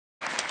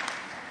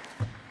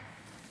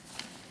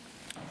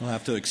I'll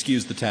have to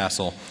excuse the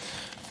tassel.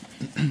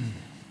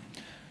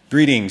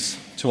 Greetings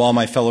to all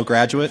my fellow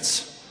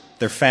graduates,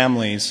 their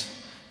families,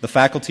 the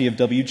faculty of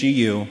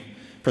WGU,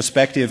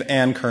 prospective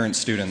and current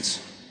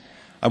students.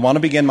 I want to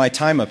begin my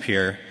time up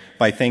here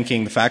by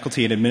thanking the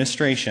faculty and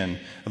administration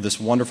of this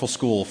wonderful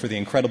school for the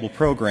incredible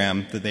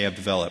program that they have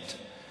developed.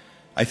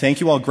 I thank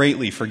you all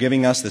greatly for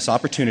giving us this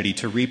opportunity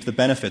to reap the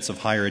benefits of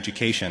higher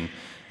education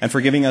and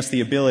for giving us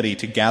the ability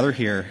to gather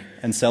here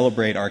and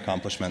celebrate our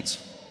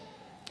accomplishments.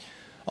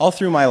 All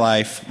through my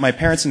life, my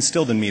parents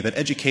instilled in me that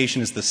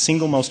education is the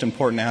single most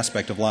important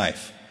aspect of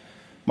life.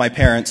 My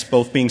parents,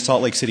 both being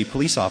Salt Lake City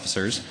police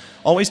officers,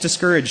 always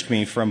discouraged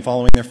me from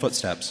following their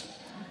footsteps.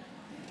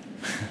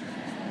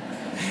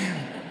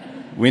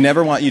 We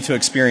never want you to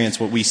experience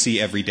what we see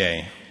every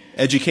day.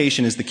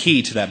 Education is the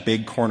key to that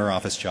big corner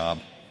office job.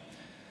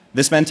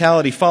 This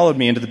mentality followed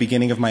me into the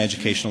beginning of my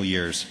educational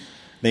years.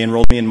 They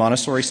enrolled me in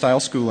Montessori-style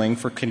schooling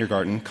for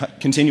kindergarten,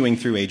 continuing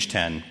through age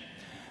 10.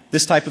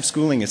 This type of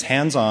schooling is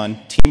hands-on,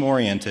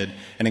 team-oriented,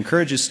 and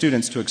encourages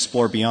students to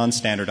explore beyond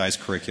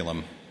standardized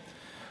curriculum.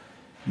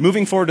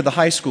 Moving forward to the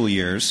high school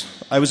years,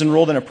 I was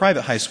enrolled in a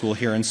private high school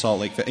here in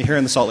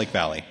the Salt Lake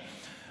Valley.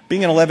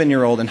 Being an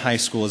 11-year-old in high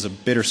school is a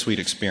bittersweet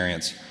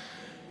experience.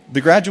 The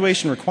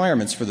graduation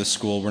requirements for this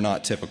school were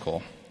not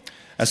typical,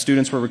 as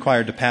students were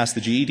required to pass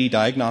the GED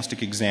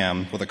diagnostic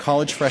exam with a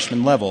college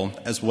freshman level,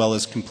 as well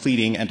as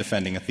completing and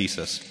defending a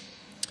thesis.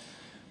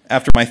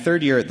 After my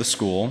third year at the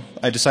school,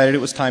 I decided it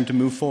was time to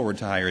move forward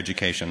to higher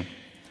education.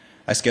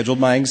 I scheduled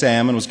my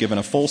exam and was given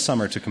a full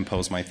summer to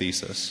compose my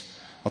thesis.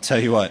 I'll tell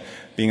you what,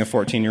 being a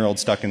 14-year-old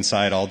stuck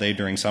inside all day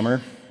during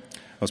summer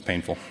was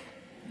painful.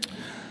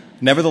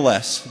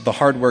 Nevertheless, the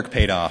hard work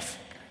paid off.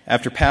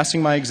 After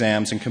passing my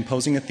exams and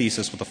composing a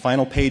thesis with a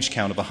final page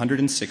count of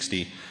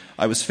 160,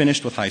 I was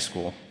finished with high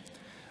school.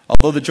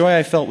 Although the joy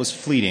I felt was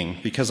fleeting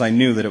because I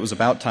knew that it was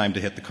about time to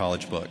hit the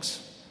college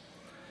books.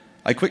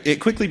 It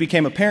quickly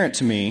became apparent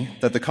to me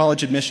that the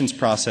college admissions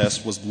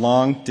process was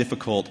long,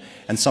 difficult,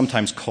 and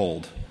sometimes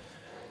cold.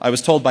 I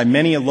was told by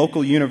many a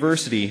local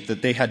university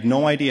that they had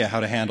no idea how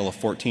to handle a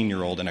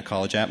 14-year-old in a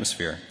college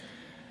atmosphere.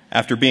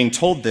 After being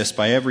told this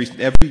by every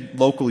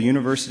local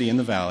university in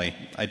the valley,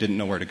 I didn't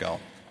know where to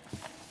go.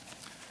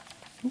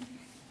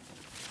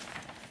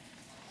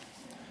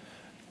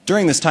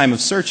 During this time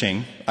of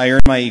searching, I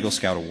earned my Eagle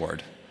Scout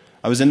Award.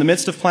 I was in the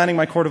midst of planning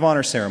my Court of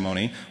Honor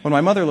ceremony when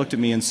my mother looked at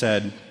me and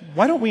said,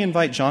 "Why don't we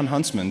invite John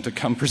Huntsman to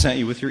come present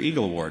you with your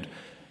Eagle Award?"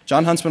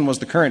 John Huntsman was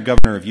the current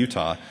governor of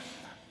Utah.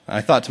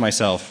 I thought to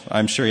myself,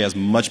 I'm sure he has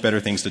much better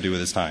things to do with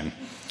his time.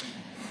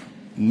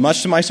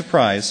 Much to my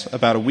surprise,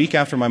 about a week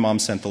after my mom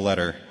sent the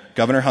letter,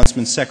 Governor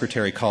Huntsman's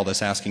secretary called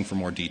us asking for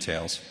more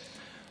details.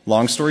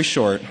 Long story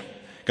short,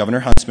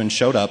 Governor Huntsman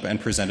showed up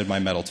and presented my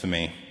medal to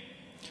me.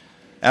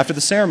 After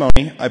the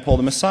ceremony, I pulled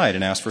him aside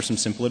and asked for some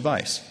simple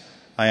advice.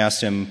 I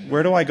asked him,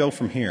 "Where do I go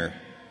from here?"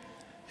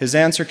 His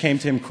answer came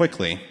to him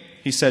quickly.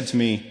 He said to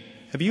me,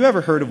 "Have you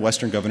ever heard of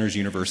Western Governors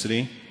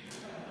University?"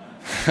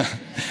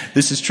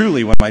 This is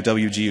truly when my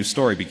WGU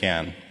story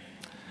began.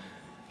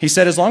 He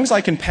said, "As long as I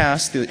can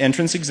pass the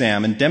entrance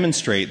exam and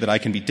demonstrate that I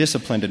can be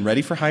disciplined and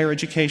ready for higher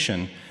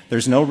education,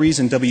 there's no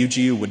reason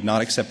WGU would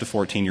not accept a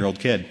 14-year-old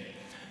kid."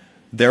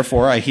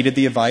 Therefore, I heeded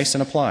the advice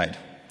and applied.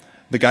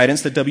 The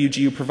guidance that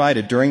WGU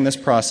provided during this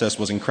process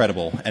was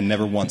incredible and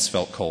never once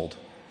felt cold.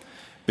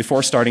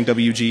 Before starting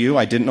WGU,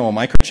 I didn't know a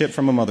microchip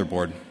from a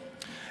motherboard.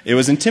 It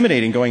was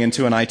intimidating going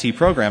into an IT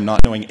program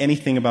not knowing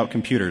anything about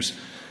computers,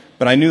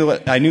 but I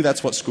knew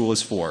that's what school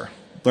is for,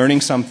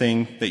 learning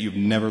something that you've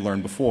never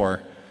learned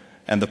before,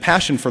 and the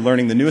passion for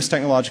learning the newest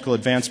technological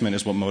advancement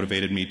is what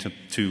motivated me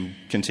to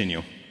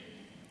continue.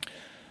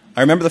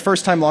 I remember the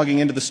first time logging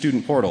into the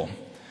student portal.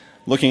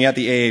 Looking at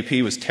the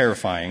AAP was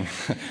terrifying,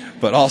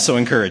 but also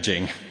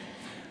encouraging.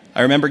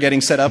 I remember getting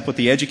set up with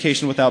the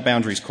Education Without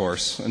Boundaries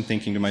course and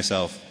thinking to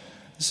myself,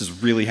 this is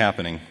really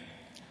happening.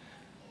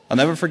 I'll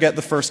never forget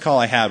the first call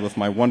I had with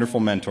my wonderful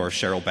mentor,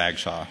 Cheryl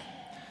Bagshaw.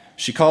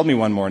 She called me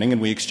one morning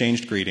and we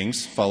exchanged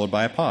greetings, followed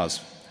by a pause.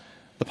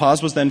 The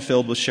pause was then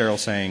filled with Cheryl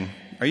saying,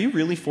 "Are you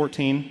really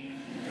 14?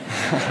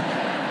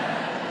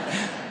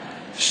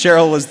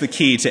 Cheryl was the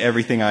key to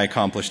everything I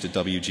accomplished at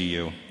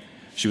WGU.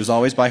 She was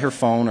always by her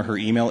phone or her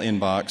email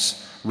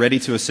inbox, ready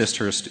to assist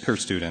her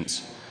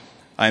students.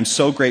 I am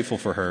so grateful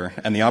for her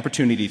and the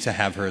opportunity to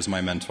have her as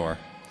my mentor.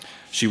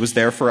 She was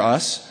there for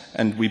us,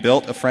 and we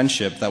built a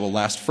friendship that will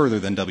last further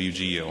than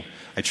WGU.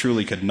 I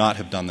truly could not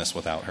have done this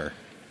without her.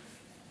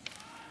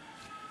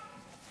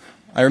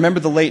 I remember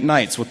the late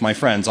nights with my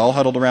friends, all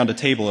huddled around a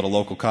table at a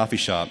local coffee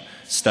shop,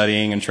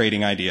 studying and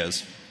trading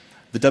ideas.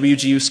 The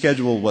WGU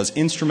schedule was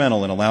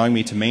instrumental in allowing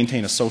me to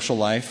maintain a social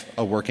life,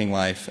 a working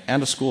life,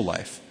 and a school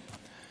life.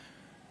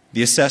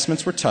 The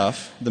assessments were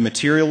tough, the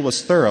material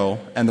was thorough,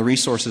 and the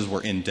resources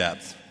were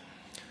in-depth.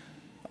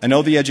 I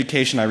know the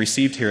education I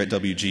received here at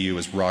WGU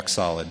is rock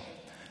solid.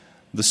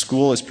 The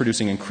school is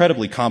producing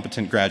incredibly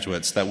competent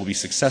graduates that will be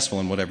successful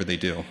in whatever they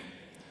do.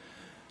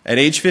 At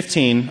age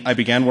 15, I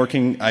began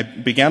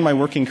my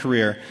working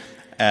career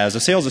as a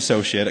sales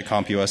associate at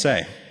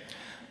CompUSA.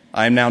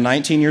 I am now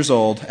 19 years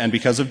old, and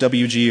because of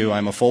WGU,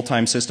 I'm a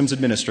full-time systems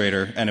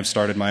administrator and have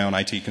started my own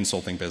IT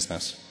consulting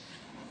business.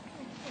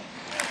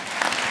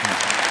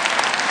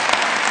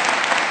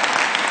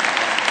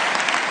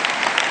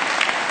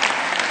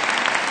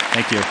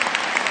 Thank you.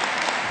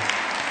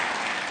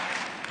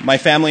 My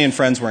family and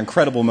friends were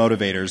incredible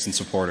motivators and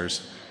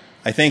supporters.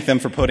 I thank them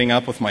for putting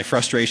up with my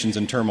frustrations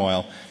and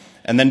turmoil,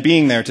 and then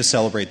being there to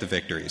celebrate the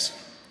victories.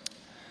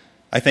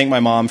 I thank my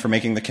mom for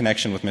making the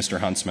connection with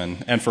Mr.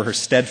 Huntsman and for her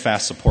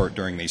steadfast support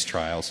during these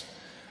trials.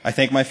 I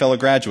thank my fellow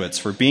graduates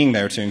for being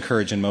there to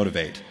encourage and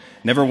motivate.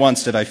 Never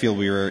once did I feel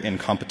we were in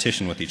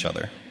competition with each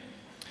other.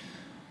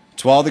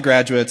 To all the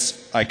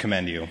graduates, I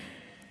commend you.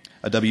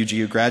 A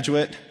WGU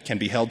graduate can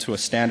be held to a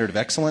standard of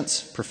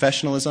excellence,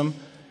 professionalism,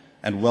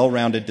 and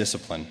well-rounded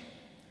discipline.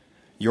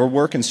 Your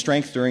work and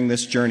strength during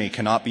this journey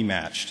cannot be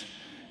matched,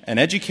 and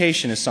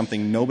education is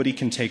something nobody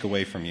can take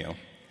away from you.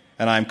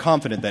 And I am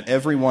confident that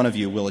every one of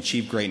you will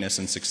achieve greatness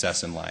and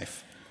success in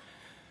life.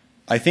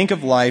 I think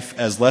of life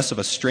as less of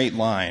a straight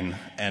line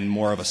and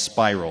more of a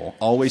spiral,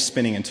 always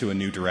spinning into a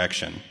new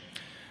direction.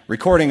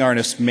 Recording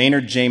artist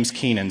Maynard James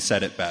Keenan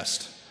said it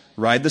best: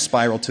 "Ride the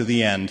spiral to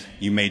the end,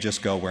 you may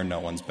just go where no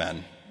one's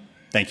been."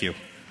 Thank you.